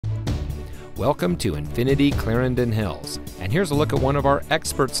Welcome to INFINITI Clarendon Hills, and here's a look at one of our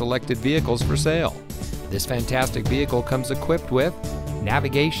expert selected vehicles for sale. This fantastic vehicle comes equipped with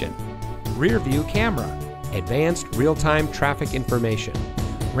navigation, rear view camera, advanced real-time traffic information,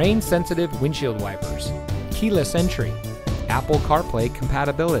 rain-sensitive windshield wipers, keyless entry, Apple CarPlay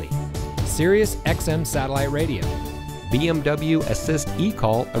compatibility, Sirius XM satellite radio, BMW Assist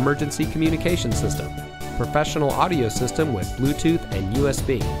eCall emergency communication system, professional audio system with Bluetooth and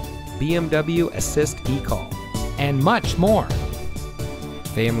USB, BMW Assist eCall, and much more.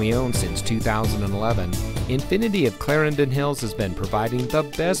 Family owned since 2011, INFINITI of Clarendon Hills has been providing the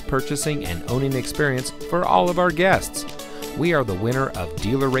best purchasing and owning experience for all of our guests. We are the winner of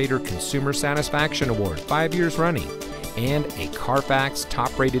Dealer Rater Consumer Satisfaction Award 5 years running and a Carfax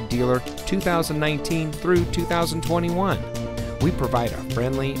Top Rated Dealer 2019 through 2021. We provide a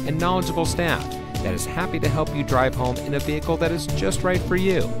friendly and knowledgeable staff that is happy to help you drive home in a vehicle that is just right for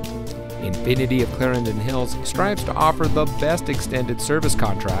you. INFINITI of Clarendon Hills strives to offer the best extended service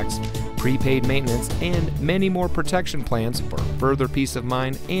contracts, prepaid maintenance, and many more protection plans for further peace of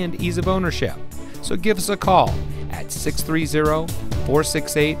mind and ease of ownership. So give us a call at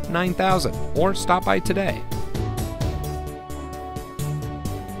 630-468-9000 or stop by today.